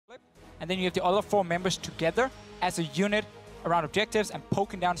and then you have the other 4 members together as a unit around objectives and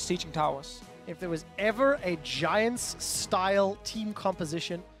poking down sieging towers. If there was ever a Giants-style team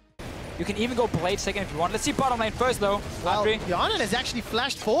composition... You can even go Blade second if you want. Let's see bottom lane first, though. Well, Yanan has actually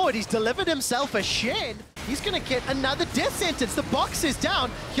flashed forward. He's delivered himself a shed. He's going to get another death sentence. The box is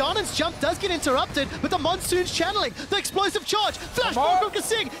down. Yanan's jump does get interrupted, but the Monsoon's channeling. The explosive charge. Flash from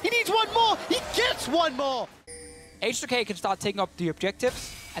Kasing. He needs one more. He gets one more. H2K can start taking up the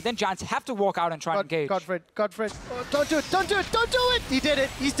objectives, and then Giants have to walk out and try and engage. Godfred. Oh, don't do it. Don't do it. Don't do it. He did it.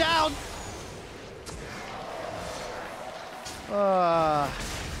 He's down.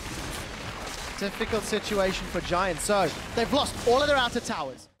 Difficult situation for Giants. So they've lost all of their outer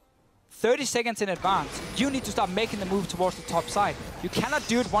towers. 30 seconds in advance. You need to start making the move towards the top side. You cannot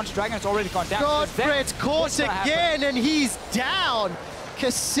do it once Dragon has already gone down. Godfred's caught again, and he's down.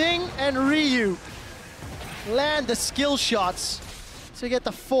 Kasing and Ryu land the skill shots to get the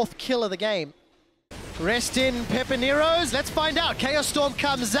 4th kill of the game. Rest in Pepineros. Let's find out. Chaos Storm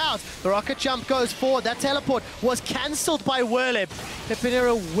comes out. The rocket jump goes forward. That teleport was cancelled by Whirlib.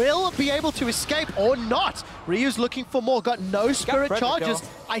 Pepinero will be able to escape or not. Ryu's looking for more. Got no spirit charges.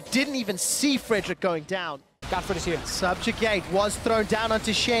 I didn't even see Frederick going down. Godfred is here. Subjugate was thrown down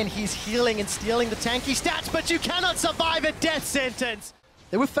onto Shen. He's healing and stealing the tanky stats, but you cannot survive a death sentence.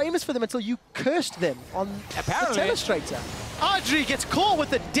 They were famous for them until you cursed them on the Telestrator. Audrey gets caught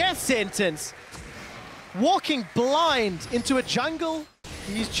with the death sentence. Walking blind into a jungle.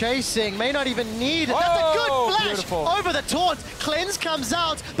 He's chasing, may not even need it. That's a good flash. Beautiful. Over the taunt. Cleanse comes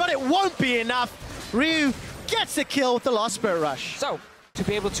out, but it won't be enough. Ryu gets the kill with the Lost Spirit Rush. So, to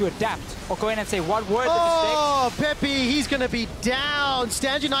be able to adapt or go in and say what word the mistake. Peppy, he's going to be down.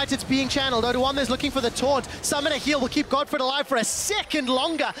 Stand United's being channeled. Oduwame's looking for the taunt. Summon a heal will keep Godfred alive for a second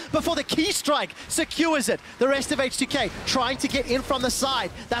longer before the key strike secures it. The rest of H2K trying to get in from the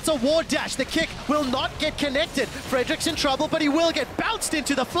side. That's a ward dash. The kick will not get connected. Frederick's in trouble, but he will get bounced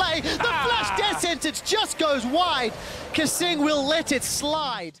into the flay. The flash death sentence just goes wide. Kasing will let it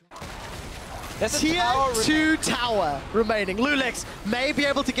slide. Tier 2 tower remaining. Lulex may be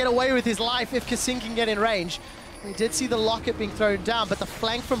able to get away with his life if Kasing can get in range. We did see the locket being thrown down, but the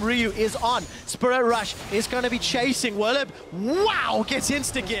flank from Ryu is on. Spirit Rush is going to be chasing. Whirlib, wow, gets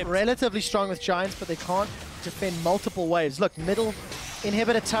insta-gib. Relatively strong with Giants, but they can't defend multiple waves. Look, middle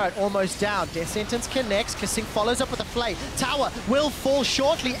inhibitor turret almost down. Death Sentence connects. Kasing follows up with a flay. Tower will fall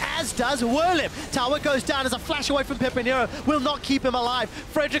shortly, as does Whirlib. Tower goes down as a flash away from Pepinero. Will not keep him alive.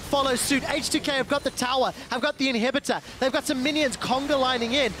 Frederick follows suit. H2K have got the tower, have got the inhibitor. They've got some minions conga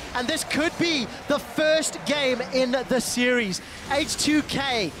lining in, and this could be the first game in the series.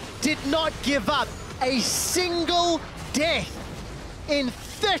 H2K did not give up a single death in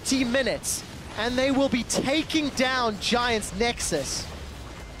 30 minutes, and they will be taking down Giants Nexus.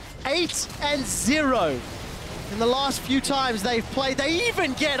 8-0 in the last few times they've played. They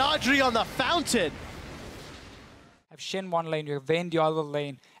even get Audrey on the fountain. Have Shen one lane, you have Vayne the other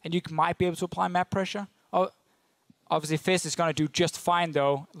lane, and you might be able to apply map pressure. Oh, obviously Fizz is going to do just fine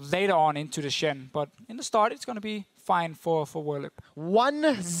though later on into the Shen, but in the start it's going to be fine for Whirlib.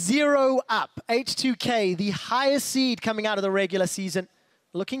 1-0 up. H2K, the highest seed coming out of the regular season,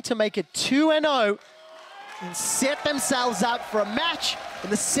 looking to make it 2-0 and set themselves up for a match in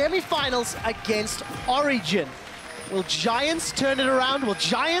the semi-finals against Origin. Will Giants turn it around? Will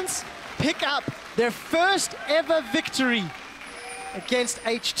Giants pick up their first ever victory against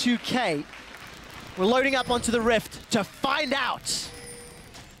H2K? We're loading up onto the Rift to find out.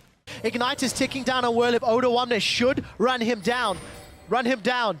 Ignite is ticking down on Whirlib. Oduwame should run him down. Run him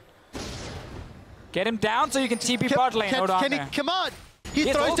down. Get him down so you can TP bot lane, Oduwame. Come on! He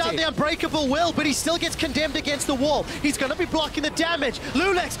throws down the Unbreakable Will, but he still gets condemned against the wall. He's going to be blocking the damage.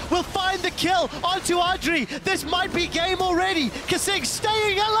 Lulex will find the kill onto Audrey. This might be game already. Kasing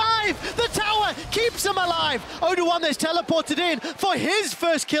staying alive. The tower keeps him alive. Oduwame's teleported in for his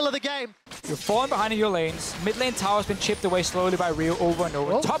first kill of the game. You're falling behind in your lanes. Mid lane tower's been chipped away slowly by Ryu over and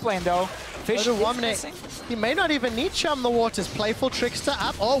over. Top lane though, Fish Oduwame, he may not even need Chum the Waters. Playful Trickster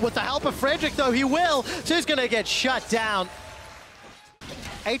up. Oh, with the help of Frederick though, he will. So he's going to get shut down.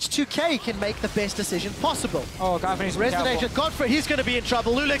 H2K can make the best decision possible. Oh, Godfrey, Resonation, Godfrey, he's going to be in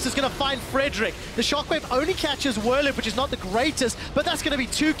trouble. Lulex is going to find Frederick. The Shockwave only catches Whirlib, which is not the greatest, but that's going to be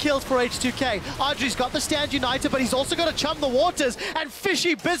 2 kills for H2K. Audrey's got the Stand United, but he's also got to chum the waters, and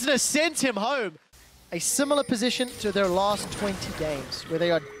Fishy Business sends him home. A similar position to their last 20 games, where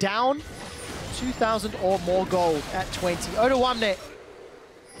they are down 2,000 or more gold at 20. Oduwame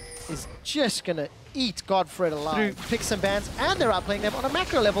is just going to eat Godfred alive. Through picks and bans, and they're outplaying them on a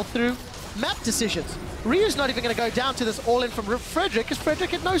macro level through map decisions. Ryu's not even going to go down to this all-in from Frederick, because Frederick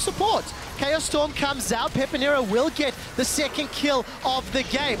had no support. Chaos Storm comes out. Pepinero will get the second kill of the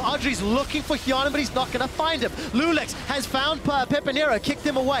game. Audrey's looking for Hyanin, but he's not going to find him. Lulex has found Pepinero, kicked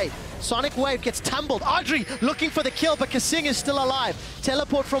him away. Sonic Wave gets tumbled. Audrey looking for the kill, but Kasing is still alive.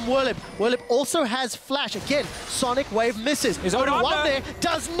 Teleport from Werlib. Werlib also has flash. Again, Sonic Wave misses. One there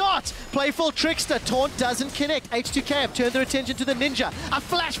does not. Playful Trickster. Taunt doesn't connect. H2K have turned their attention to the Ninja. A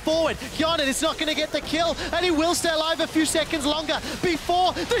flash forward. Hyanin is not going to get the kill, and he will stay alive a few seconds longer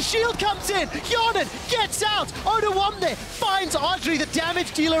before the shield comes in. Hyanin gets out. Odawamne finds Audrey. The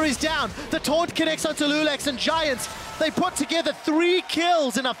damage dealer is down. The Taunt connects onto Lulex and Giants. They put together 3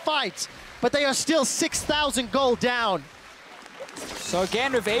 kills in a fight, but they are still 6,000 gold down. So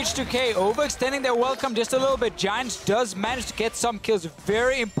again, with H2K overextending their welcome just a little bit, Giants does manage to get some kills.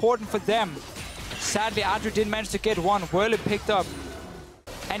 Very important for them. Sadly, Adri didn't manage to get one. Whirly picked up.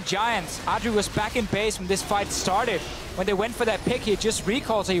 And Giants, Adri was back in base when this fight started. When they went for that pick, he just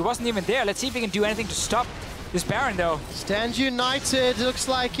recalled, so he wasn't even there. Let's see if he can do anything to stop this Baron, though. Stand United looks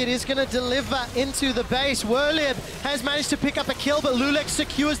like it is going to deliver into the base. Werlib has managed to pick up a kill, but Lulex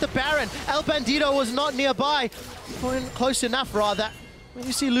secures the Baron. El Bandito was not nearby. Close enough, rather. When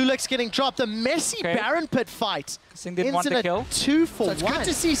you see Lulex getting dropped, a messy Baron pit fight. Kasing didn't want the kill. 2 for 1. It's good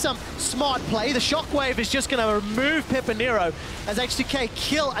to see some smart play. The Shockwave is just going to remove Pepinero as H2K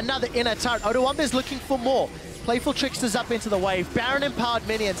kill another inner turret. Odawambe is looking for more. Playful Trickster's up into the wave. Baron empowered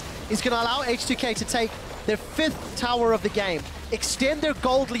minions is going to allow H2K to take their 5th tower of the game, extend their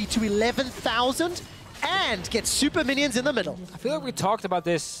gold lead to 11,000, and get super minions in the middle. I feel like we talked about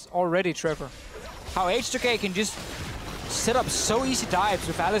this already, Trevor. How H2K can just set up so easy dives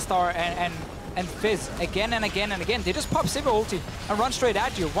with Alistar and Fizz again and again and again. They just pop Sivir ulti and run straight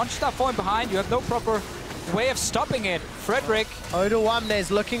at you. Once you start falling behind, you have no proper way of stopping it. Frederick. Odawamne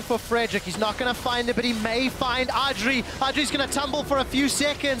is looking for Frederick. He's not going to find it, but he may find Adri. Adri's going to tumble for a few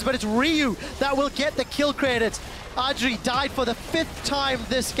seconds, but it's Ryu that will get the kill credits. Adri died for the 5th time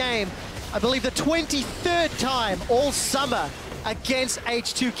this game. I believe the 23rd time all summer against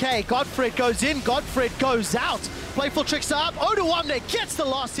H2K. Godfred goes in, Godfred goes out. Playful Trickster up. Odawamne gets the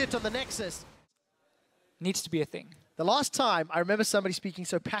last hit on the Nexus. Needs to be a thing. The last time I remember somebody speaking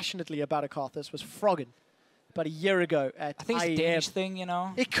so passionately about Akarthus was Froggen. About a year ago at I think it's a Danish thing, you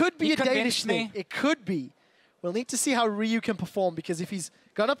know? It could be a Danish thing. It could be. We'll need to see how Ryu can perform, because if he's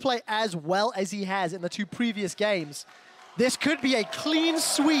going to play as well as he has in the 2 previous games, this could be a clean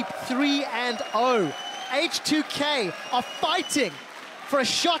sweep 3-0. H2K are fighting for a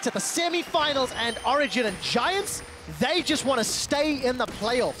shot at the semi-finals and Origin, and Giants, they just want to stay in the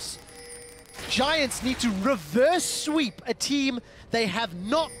playoffs. Giants need to reverse sweep a team they have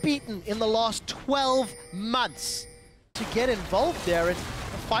not beaten in the last 12 months to get involved there, and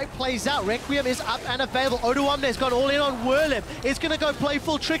the fight plays out. Requiem is up and available. Odawamne has gone all in on Werlib. It's going to go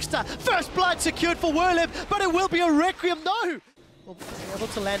Playful Trickster. First blood secured for Werlib, but it will be a Requiem. No! Well, able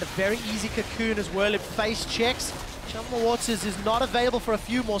to land a very easy cocoon as Werlib face checks. Jumbo Waters is not available for a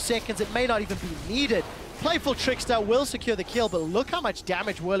few more seconds. It may not even be needed. Playful Trickster will secure the kill, but look how much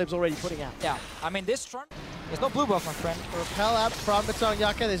damage Werlib's already putting out. Yeah, I mean, this turn, there's no blue buff, my friend. Repel up from Batong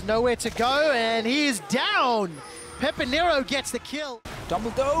Yaka, there's nowhere to go, and he is down! Pepinero gets the kill.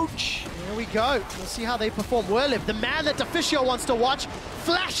 Double Doge. Here we go. We'll see how they perform. Werlib, the man that Deficio wants to watch,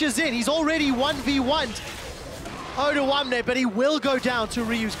 flashes in. He's already 1v1'd Odawamne, but he will go down to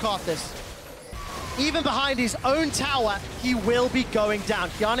Ryu's Karthus. Even behind his own tower, he will be going down.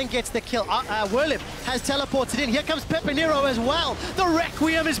 Hyanin gets the kill. Werlib has teleported in. Here comes Pepinero as well. The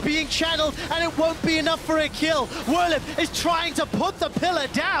Requiem is being channeled, and it won't be enough for a kill. Werlib is trying to put the pillar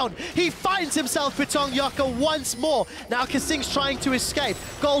down. He finds himself Batong Yaka once more. Now Kasing's trying to escape.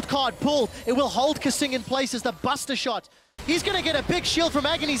 Gold card pulled. It will hold Kasing in place as the Buster shot. He's going to get a big shield from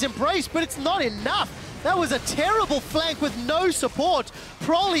Agony's Embrace, but it's not enough. That was a terrible flank with no support.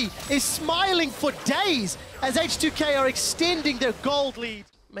 Prolly is smiling for days as H2K are extending their gold lead.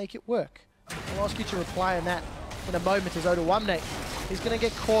 Make it work. I'll ask you to reply on that in a moment as Odawamne is going to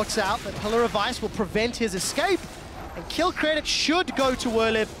get caught out. The Pillar of Ice will prevent his escape, and kill credit should go to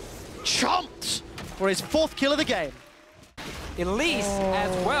Werlib. Chomped for his 4th kill of the game. Elise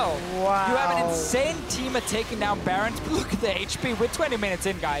as well. Wow. You have an insane team at taking down Barons. Look at the HP. We're 20 minutes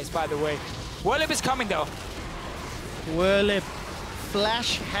in, guys, by the way. Werlib is coming, though. Werlib.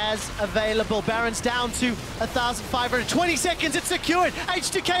 Flash has available. Baron's down to 1,520 seconds. It's secured.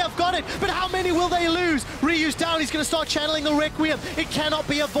 H2K have got it, but how many will they lose? Ryu's down. He's going to start channeling the Requiem. It cannot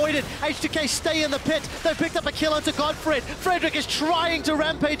be avoided. H2K stay in the pit. They've picked up a kill onto Godfred. Frederick is trying to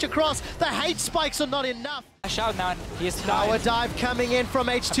rampage across. The hate spikes are not enough. Flash out now, and he is Power dive coming in from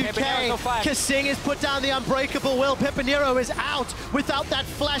H2K. Kasing has put down the unbreakable will. Pepinero is out without that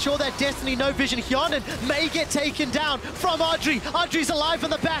flash or that Destiny no vision. Hyonin may get taken down from Audrey. Audrey's alive on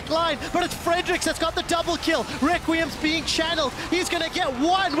the back line, but it's Fredericks that's got the double kill. Requiem's being channeled. He's going to get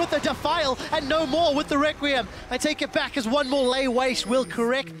one with the Defile and no more with the Requiem. I take it back as one more lay waste will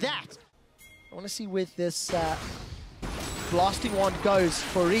correct that. I want to see with this blasting wand goes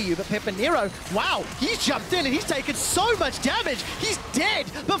for Ryu, but Pepinero, wow, he's jumped in and he's taken so much damage. He's dead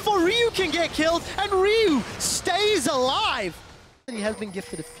before Ryu can get killed, and Ryu stays alive. He has been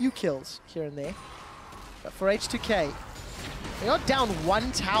gifted a few kills here and there, but for H2K, they are down one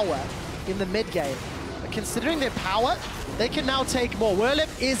tower in the mid game. But considering their power, they can now take more.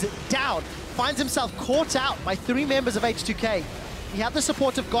 Werlip is down, finds himself caught out by 3 members of H2K. He had the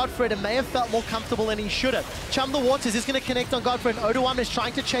support of Godfred and may have felt more comfortable than he should have. Chum the Waters is going to connect on Godfred, and Odoam is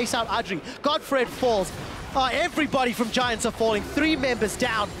trying to chase out Adri. Godfred falls. Everybody from Giants are falling. 3 members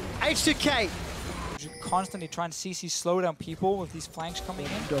down. H2K. Constantly trying to CC slow down people with these flanks coming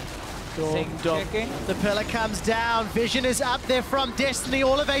in. The pillar comes down. Vision is up there from Destiny.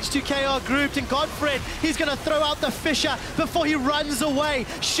 All of H2K are grouped, and Godfred, he's going to throw out the Fisher before he runs away.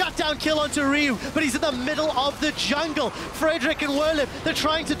 Shutdown kill onto Ryu, but he's in the middle of the jungle. Frederick and Werlip, they're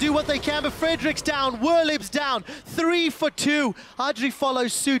trying to do what they can, but Frederick's down, Werlip's down. 3 for 2. Adri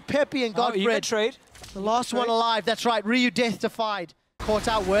follows suit. Peppy and Godfred. Trade. The last one alive. That's right. Ryu death defied. Caught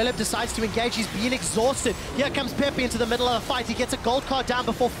out, Werlip decides to engage. He's being exhausted. Here comes Pepe into the middle of the fight. He gets a gold card down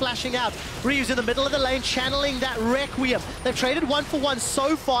before flashing out. Ryu's in the middle of the lane, channeling that Requiem. They've traded 1 for 1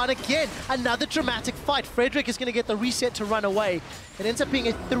 so far, and again, another dramatic fight. Frederick is going to get the reset to run away. It ends up being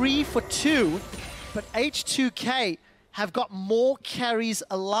a 3 for 2, but H2K have got more carries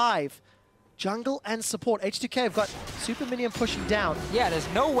alive. Jungle and support. H2K have got Super Minion pushing down. Yeah,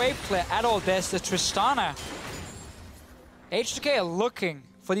 there's no wave clear at all. There's the Tristana. H2K are looking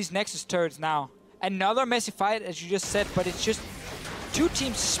for these Nexus turrets now. Another messy fight, as you just said, but it's just 2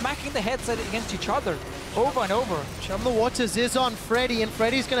 teams smacking the heads against each other over and over. Chum the Waters is on Freddy, and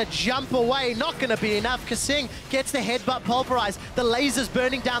Freddy's going to jump away. Not going to be enough. Kasing gets the headbutt pulverized. The laser's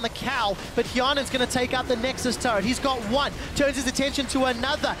burning down the cow, but Hyonin's going to take out the Nexus turret. He's got 1, turns his attention to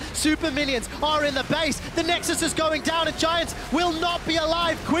another. Super Minions are in the base. The Nexus is going down, and Giants will not be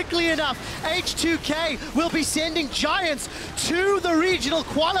alive quickly enough. H2K will be sending Giants to the regional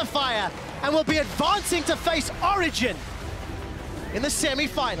qualifier and will be advancing to face Origin in the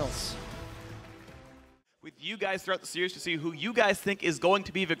semi-finals. With you guys throughout the series to see who you guys think is going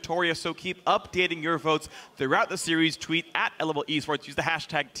to be victorious, so keep updating your votes throughout the series. Tweet at Level Esports, use the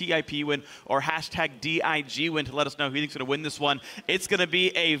hashtag TIPWin or hashtag DIGWin to let us know who you think's going to win this one. It's going to be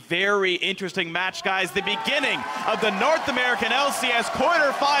a very interesting match, guys. The beginning of the North American LCS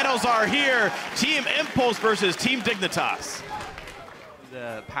quarterfinals are here. Team Impulse versus Team Dignitas.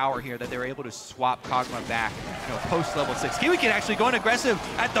 The power here that they were able to swap Kog'Maw back, post level 6. Kiwi can actually go in aggressive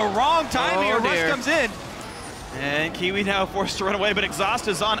at the wrong time here. Rush comes in. And Kiwi now forced to run away, but Exhaust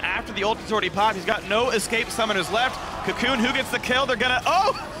is on after the ulti's already popped. He's got no escape summoners left. Cocoon, who gets the kill? They're gonna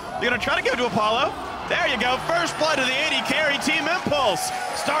try to give it to Apollo. There you go, first blood of the 80 carry Team Impulse,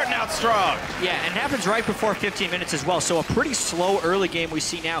 starting out strong. Yeah, and it happens right before 15 minutes as well, so a pretty slow early game we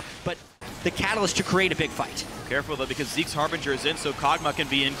see now, but the catalyst to create a big fight. Careful though, because Zeke's Harbinger is in, so Kog'Maw can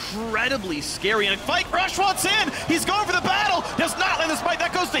be incredibly scary. And a fight, Rush wants in! He's going for the battle! Does not land the spike,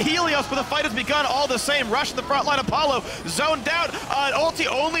 that goes to Helios, but the fight has begun all the same. Rush in the front line, Apollo zoned out. Ulti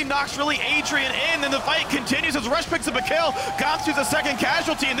only knocks really Adrian in, and the fight continues as Rush picks up a kill. Gamsu's a second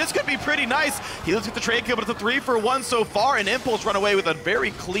casualty, and this could be pretty nice. He looks at the trade kill, but it's a 3 for 1 so far, and Impulse run away with a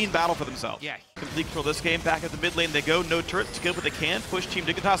very clean battle for themselves. Yeah. Complete control this game, back at the mid lane they go. No turrets to kill, but they can push Team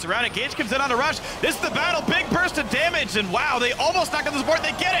Dignitas around. Engage comes in on a Rush. This is the battle, big burst of damage, and wow, they almost knocked on the support,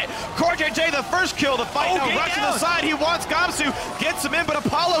 they get it! CoreJJ, the first kill, the fight now Rush to the side, he wants Gamsu, gets him in, but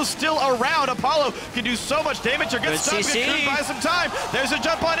Apollo's still around. Apollo can do so much damage, or get stuck, get by some time. There's a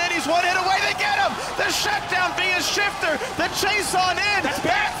jump on in, he's 1 hit away, they get him! The shutdown via Shifter, the chase on in,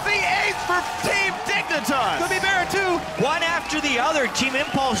 that's the 8th for Team Dignitas! Could be Baron too! One after the other, Team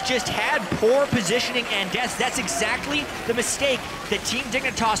Impulse just had poor positioning and deaths. That's exactly the mistake that Team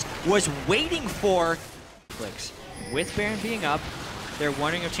Dignitas was waiting for. With Baron being up, they're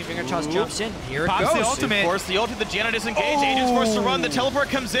wondering if Team Dignitas jumps in. Here it goes. The ultimate. Of course, the ultimate, the Gianna disengaged. Agent's forced to run, the teleport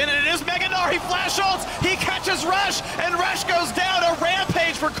comes in, and it is Meganar. He flash ults, he catches Rush, and Rush goes down. A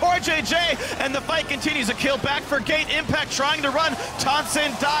rampage for CoreJJ, and the fight continues. A kill back for Gate. Impact trying to run.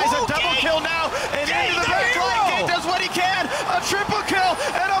 Tonson dies, a double kill now, and into the back line. Gate does what he can. A triple kill,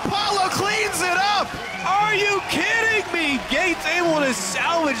 and Apollo cleans it up. Are you kidding me? Gate's able to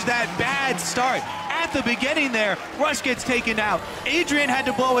salvage that bad start. At at the beginning there. Rush gets taken out. Adrian had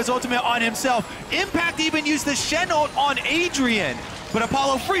to blow his ultimate on himself. Impact even used the Shen ult on Adrian. But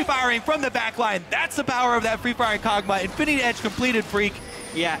Apollo free firing from the back line. That's the power of that free firing Kog'Maw. Infinity Edge completed, Freak.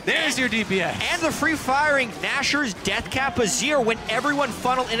 Yeah. There's your DPS. And the free firing Nashor's Death Cap Azir when everyone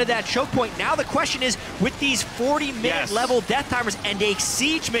funneled into that choke point. Now the question is, with these 40-minute level death timers and a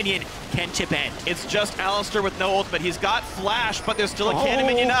siege minion, can tip end? It's just Alistar with no ultimate. He's got flash, but there's still a cannon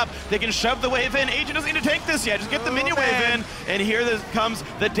minion up. They can shove the wave in. Agent doesn't need to take this yet. Just get the minion wave in. And here comes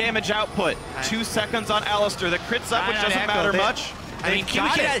the damage output. 2 seconds on Alistar. The crits up, which doesn't matter much. I mean, Kiwi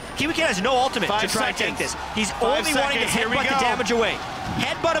Kid has no ultimate to try and take this. He's only wanting to headbutt the damage away.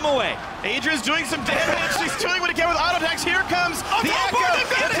 Headbutt him away. Adrian's doing some damage. He's doing what he can with auto attacks. Here comes the Echo.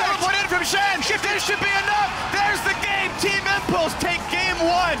 The teleport in from Shen. This should be enough. There's the game. Team Impulse take game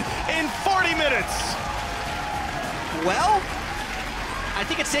 1 in 40 minutes. Well, I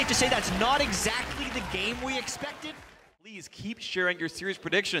think it's safe to say that's not exactly the game we expected. Please keep sharing your series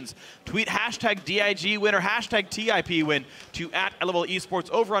predictions. Tweet hashtag DIG win or hashtag TIP win to @LevelL eSports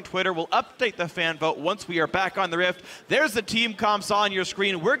over on Twitter. We'll update the fan vote once we are back on the Rift. There's the team comps on your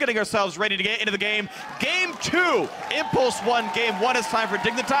screen. We're getting ourselves ready to get into the game. Game 2. Impulse won game 1. It's time for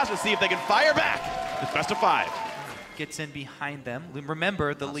Dignitas to see if they can fire back. It's best of 5. Gets in behind them.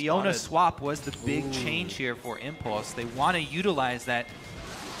 Remember, the Leona swap was the big change here for Impulse. They want to utilize that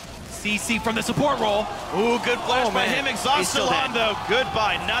CC from the support role. Ooh, good flash by him. Exhaust still on, though.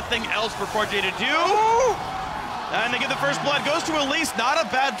 Goodbye. Nothing else for Corjay to do. And they get the first blood. Goes to Elise. Not a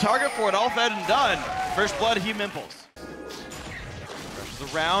bad target for it. All said and done. First blood, Team Impulse.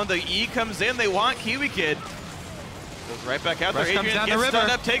 Rushes around. The E comes in. They want Kiwi Kid. Goes right back out there. Adrian gets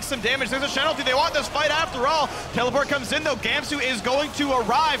stunned up, takes some damage. There's a penalty. They want this fight after all. Teleport comes in, though. Gamsu is going to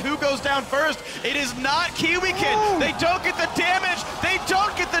arrive. Who goes down first? It is not Kiwi Kid. They don't get the damage. They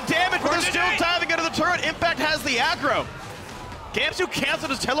don't get the damage, but there's still time to get to the turret. Impact has the aggro. Gamsu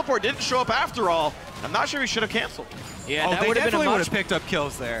canceled his teleport. Didn't show up after all. I'm not sure he should have canceled. Yeah, that would have picked up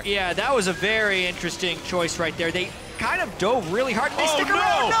kills there. Yeah, that was a very interesting choice right there. They kind of dove really hard. They stick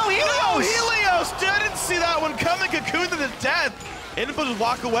around. No, Helios! Didn't see that one coming. Cocoon to the death. Impulse just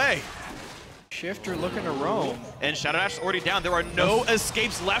walk away. Shifter looking to roam. And Shadow Dash is already down. There are no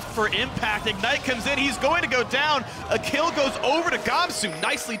escapes left for Impact. Ignite comes in. He's going to go down. A kill goes over to Gamsu.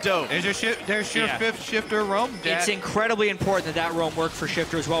 Nicely dove. There's your fifth Shifter roam. It's incredibly important that roam worked for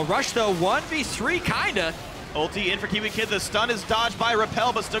Shifter as well. Rush, though, 1v3, kinda. Ulti in for Kiwi Kid. The stun is dodged by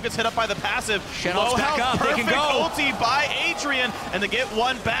Repel, but still gets hit up by the passive. Low back health, up. perfect They can go. ulti by Adrian, and they get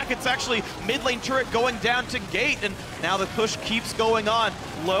one back. It's actually mid lane turret going down to Gate, and now the push keeps going on.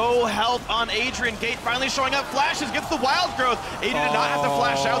 Low health on Adrian. Gate finally showing up. Flashes, gets the wild growth. Adrian did not have to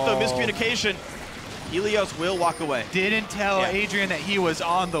flash out, though. Miscommunication. Helios will walk away. Didn't tell Adrian that he was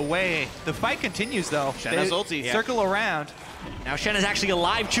on the way. The fight continues, though. Shen has ulti. Circle around. Now Shen is actually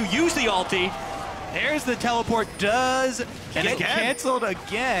alive to use the ulti. There's the teleport, does get canceled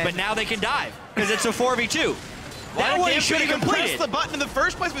again. But now they can dive, because it's a 4v2. That one he should have completed. Pressed the button in the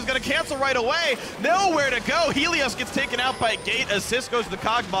first place, but he's going to cancel right away. Nowhere to go. Helios gets taken out by Gate. Assist goes to the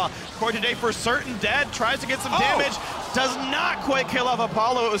Kog'Maw. Corjay for certain dead. Tries to get some damage. Does not quite kill off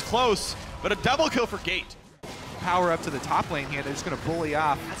Apollo. It was close, but a double kill for Gate. Power up to the top lane here. They're just going to bully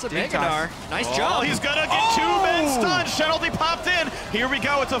off. That's a Dignitas. Nice job. He's going to get 2 men stunned. Penalty popped in. Here we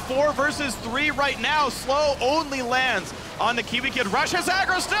go. It's a 4 versus 3 right now. Slow only lands on the Kiwi Kid. Rush has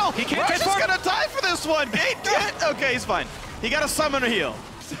aggro still. He can't. Rush is going to die for this one. Gate did it. Okay, he's fine. He got a summon heal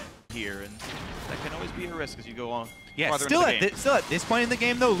here, and that can always be a risk as you go on. Yeah, still at this point in the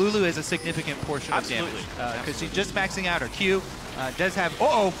game, though, Lulu is a significant portion of damage. Because she's just maxing out her Q. Does have...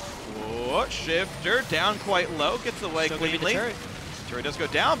 Shifter down quite low, gets away cleanly. Turret does go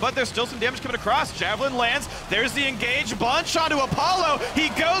down, but there's still some damage coming across. Javelin lands. There's the engage bunch onto Apollo. He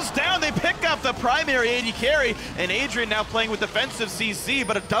goes down. They pick up the primary AD carry, and Adrian now playing with defensive CC,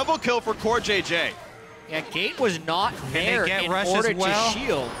 but a double kill for Corjay. Yeah, Gate was not there in order to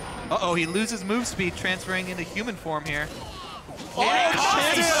shield. He loses move speed, transferring into human form here.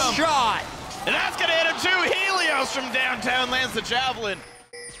 Nice shot! And that's going to hit him too. Helios from downtown lands the Javelin.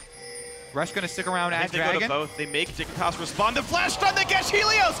 Rush going to stick around at They Dragon. go to both. They make Dignitas respond. The flash stun, they catch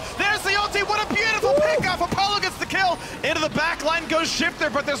Helios. There's the ulti. What a beautiful pickoff. Apollo gets the kill. Into the back line goes Shifter,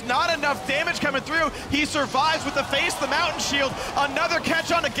 but there's not enough damage coming through. He survives with the face, the mountain shield. Another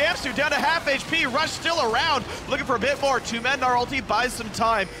catch on to Gamsu, down to half HP. Rush still around, looking for a bit more. 2 men, our ulti buys some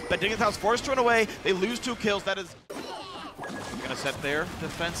time, but Dignitas forced to run away. They lose 2 kills. That is going to set their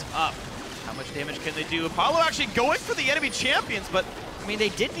defense up. How much damage can they do? Apollo actually going for the enemy champions, but mean,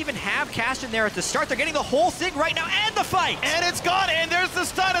 they didn't even have Cast in there at the start. They're getting the whole thing right now, and the fight! And it's gone, and there's the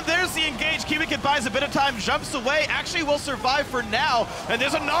stun, and there's the engage. Kiwikid buys a bit of time, jumps away, actually will survive for now. And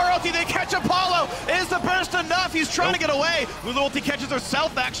there's a Gnar ulti, they catch Apollo. Is the burst enough? He's trying to get away. Lulu ulti catches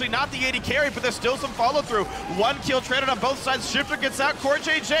herself, actually, not the 80 carry, but there's still some follow through. One kill traded on both sides. Shifter gets out,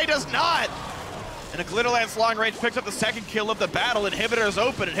 CoreJJ does not. And a Glitterlance long range picks up the second kill of the battle. Inhibitor is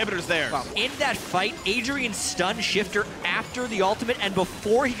open, Inhibitor's there. Wow. In that fight, Adrian stunned Shifter after the ultimate and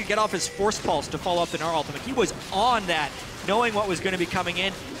before he could get off his Force Pulse to follow up the Gnar ultimate. He was on that, knowing what was going to be coming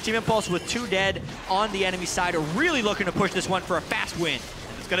in. Team Impulse with 2 dead on the enemy side are really looking to push this one for a fast win.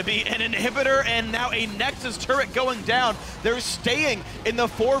 Going to be an Inhibitor and now a Nexus turret going down. They're staying in the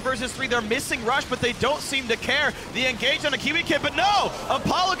 4 versus 3. They're missing Rush, but they don't seem to care. The engage on a Kiwikid, but no!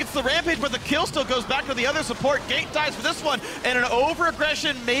 Apollo gets the Rampage, but the kill still goes back to the other support. Gate dies for this one, and an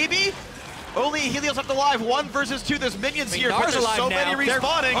over-aggression maybe? Only Helios left alive, 1 versus 2. There's minions here, but there's so many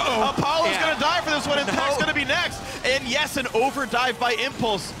respawning. Apollo's going to die for this one, and Impact's going to be next. And yes, an overdive by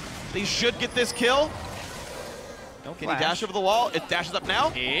Impulse. They should get this kill. Can he dash over the wall? It dashes up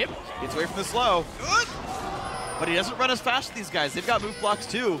now. Yep. Gets away from the slow. Good. But he doesn't run as fast as these guys. They've got move blocks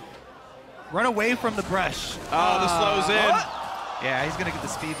too. Run away from the brush. Oh, the slow's in. Yeah, he's going to get the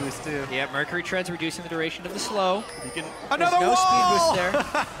speed boost too. Yeah, Mercury Tread's reducing the duration of the slow. He can. Another no wall! speed boost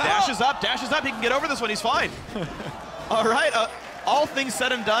there. Dashes up, dashes up. He can get over this one. He's fine. All right. All things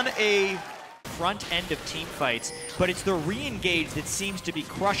said and done, a front end of team fights, but it's the re-engage that seems to be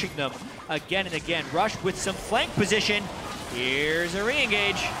crushing them again and again. Rush with some flank position. Here's a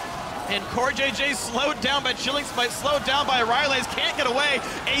re-engage. And CoreJJ slowed down by Chilling Spite, slowed down by Rylays, can't get away.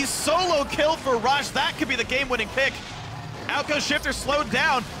 A solo kill for Rush. That could be the game-winning pick. Out goes Shifter, slowed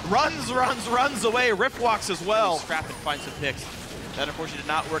down. Runs away. Rift walks as well. Scrap and find some picks. That unfortunately did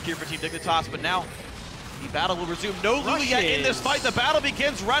not work here for Team Dignitas, but now the battle will resume. No Lulu yet in this fight. The battle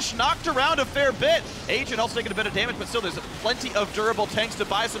begins. Rush knocked around a fair bit. Agent also taking a bit of damage, but still there's plenty of durable tanks to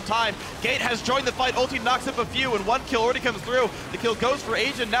buy some time. Gate has joined the fight. Ulti knocks up a few, and 1 kill already comes through. The kill goes for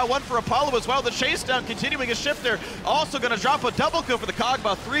Agent. Now 1 for Apollo as well. The chase down continuing a Shifter. Also going to drop a double kill for the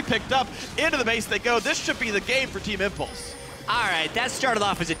Kog'Maw. 3 picked up. Into the base they go. This should be the game for Team Impulse. All right, that started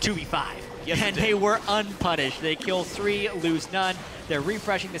off as a 2v5. Yes, and they were unpunished. They kill 3, lose none. They're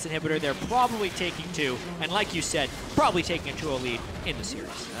refreshing this Inhibitor. They're probably taking 2, and like you said, probably taking a 2-0 lead in the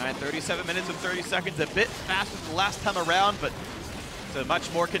series. All right, 37 minutes and 30 seconds, a bit faster than the last time around, but it's a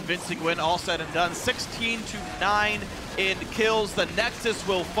much more convincing win, all said and done. 16-9 in kills. The Nexus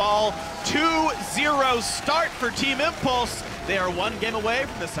will fall. 2-0 start for Team Impulse. They are 1 game away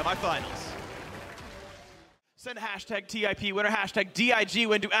from the semifinals. Send hashtag TIP winner, hashtag DIG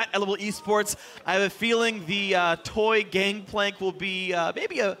win to @Elable Esports. I have a feeling the toy gangplank will be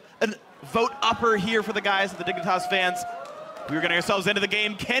maybe a vote upper here for the guys, the Dignitas fans. We're getting ourselves into the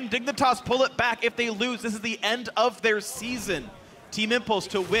game. Can Dignitas pull it back if they lose? This is the end of their season. Team Impulse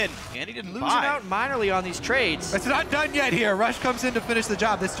to win. And he didn't losing out minorly on these trades. It's not done yet here. Rush comes in to finish the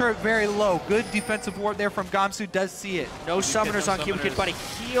job. This turret very low. Good defensive ward there from Gamsu. Does see it. No summoners on Kiwikid, but a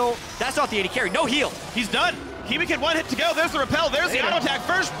heal. That's not the 80 carry. No heal. He's done. Kiwikid 1 hit to go. There's the repel. There's the auto attack.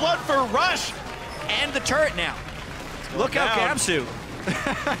 First blood for Rush. And the turret now. Look out, Gamsu.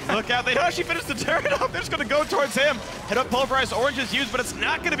 Look out. They don't actually finish the turret up. They're just going to go towards him. Head up pulverized orange is used, but it's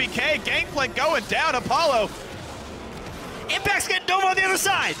not going to be K. Gangplank going down. Apollo. Impact's getting dove on the other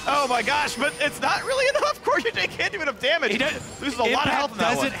side. Oh my gosh, but it's not really enough. CoreJJ can't do enough damage. He loses a lot of health in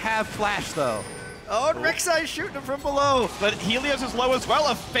that one. Doesn't have flash though. Oh, Rek'Sai's shooting him from below. But Helios is low as well.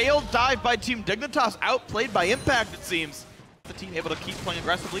 A failed dive by Team Dignitas, outplayed by Impact, it seems. The team able to keep playing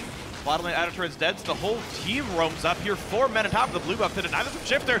aggressively. Bottom lane outer turret's dead, so the whole team roams up here. 4 men on top of the blue buff to deny this from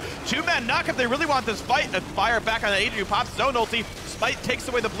Shifter. 2 men knock if they really want this fight. And fire back on Adrian, who pops his own ulti. Spite takes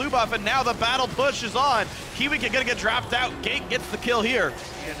away the blue buff, and now the battle push is on. Kiwikid gonna get dropped out. Gate gets the kill here.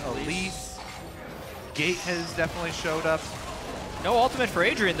 Elise. Gate has definitely showed up. No ultimate for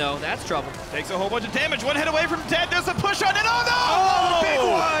Adrian, though. That's trouble. Takes a whole bunch of damage. 1 hit away from dead. There's a push on it. Oh, no!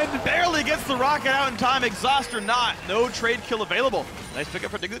 Oh, big one! Barely gets the rocket out in time. Exhaust or not. No trade kill available. Nice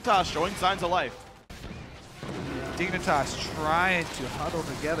pickup for Dignitas, showing signs of life. Dignitas trying to huddle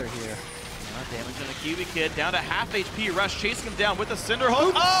together here. Damage on the Kiwikid, down to half HP. Rush chasing him down with the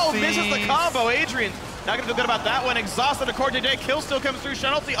Cinderhold. Oh, misses the combo. Adrian not gonna feel good about that one. Exhausted to CoreJJ. Kill still comes through.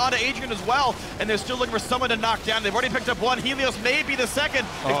 Shenalty onto Adrian as well. And they're still looking for someone to knock down. They've already picked up 1. Helios may be the second.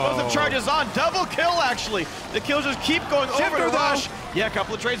 Explosive charges on. Double kill, actually. The kills just keep going over to Rush. Yeah, a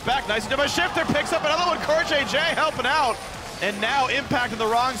couple of trades back. Nice to do. Shifter picks up another one. CoreJJ helping out. And now Impact on the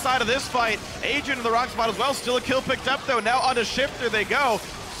wrong side of this fight. Adrian in the wrong spot as well. Still a kill picked up, though. Now onto Shifter they go.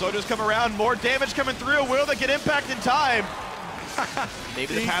 Soldiers come around, more damage coming through. Will they get Impact in time?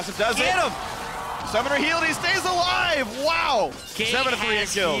 Maybe the passive does Get it. him! Summoner healed, he stays alive! Wow! Gate 7 of 3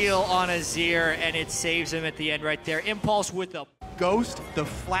 has kills. heal on Azir, and it saves him at the end right there. Impulse with the Ghost, the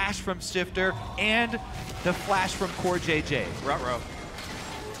flash from Shifter, and the flash from Core JJ. Ruh-roh.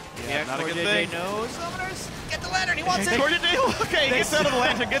 Yeah, not a good JJ thing. knows. Summoners, get the lantern, he wants it! Okay, he gets out of the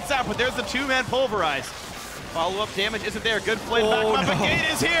lantern, gets out, but there's the 2-man pulverize. Follow-up damage isn't there. Good flame back up, and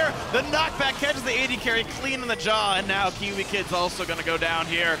Gate is here. The knockback catches the AD carry clean in the jaw, and now Kiwi Kid's also going to go down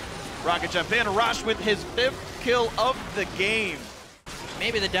here. Rocket jump in, Rush with his 5th kill of the game.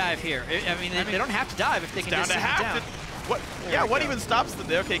 Maybe the dive here. I mean, they don't have to dive if they can Down just to sit it half. down. What even stops them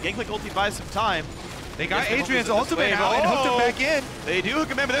there? Okay, Gangplank ulti buys some time. They got Yes, Adrian's they ultimate wave. out and hooked him back in. They do hook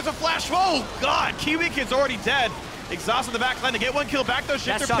him in, but there's a flash. Oh, God. Kiwi Kid's already dead. Exhausted the back line to get one kill back, though.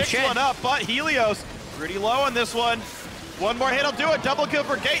 Shifter That's picks tough one up, but Helios pretty low on this one. One more hit will do it. Double kill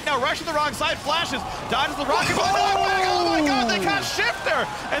for Gate. Now rushing the wrong side. Flashes. Dodges the rocket. Oh my God. They caught Shifter.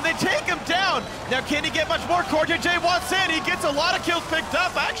 And they take him down. Now can he get much more? Core JJ wants in. He gets a lot of kills picked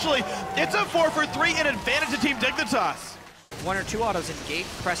up. Actually, it's a 4 for 3 and advantage to Team Dignitas. 1 or 2 autos in Gate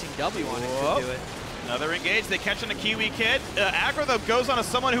pressing W on it could do it. Another engage. They catch on a Kiwi Kid. Aggro, though, goes on to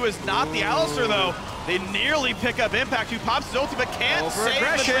someone who is not the Alistar, though. They nearly pick up Impact, who pops his ulti, but can't save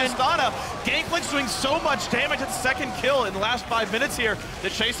the Tristana. Gangplank's doing so much damage. It's second kill in the last 5 minutes here. The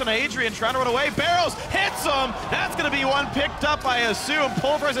chase on Adrian, trying to run away. Barrows hits him. That's going to be one picked up, I assume.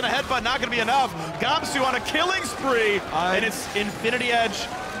 Pulverize and a headbutt, not going to be enough. Gamsu on a killing spree, and it's Infinity Edge.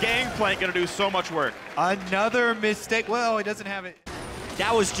 Gangplank going to do so much work. Another mistake. Well, he doesn't have it.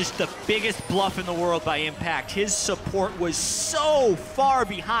 That was just the biggest bluff in the world by Impact. His support was so far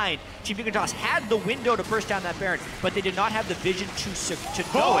behind. Team Dignitas had the window to burst down that Baron, but they did not have the vision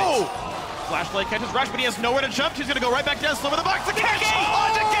to know it. Flashlight catches Rush, but he has nowhere to jump. He's going to go right back down, slow in the box. The catch!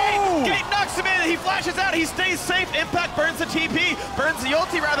 Onto Gate! Gate knocks him in. He flashes out. He stays safe. Impact burns the TP. Burns the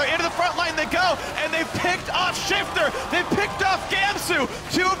ulti, rather. Into the front line they go. And they've picked off Shifter. They've picked off Gamsu.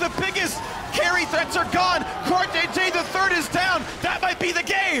 2 of the biggest carry threats are gone. Core JJ, the 3rd is down. That might be the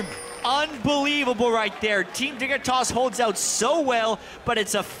game. Unbelievable right there. Team Dignitas holds out so well, but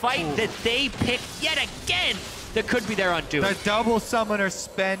it's a fight that they picked yet again that could be their undoing. The double summoner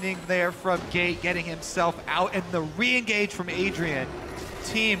spending there from Gate, getting himself out, and the re-engage from Adrian.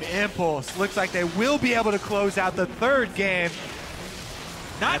 Team Impulse looks like they will be able to close out the 3rd game.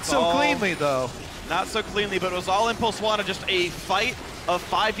 Not so cleanly, though. Not so cleanly, but it was all Impulse wanted, just a fight of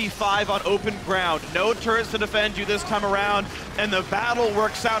 5v5 on open ground. No turrets to defend you this time around, and the battle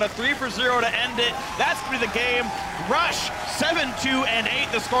works out. A 3 for 0 to end it. That's going to be the game. Rush, 7-2 and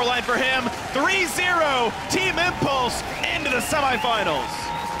 8, the scoreline for him. 3-0, Team Impulse into the semifinals.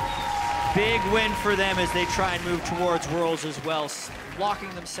 Big win for them as they try and move towards Worlds as well,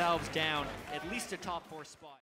 locking themselves down at least a top 4 spot.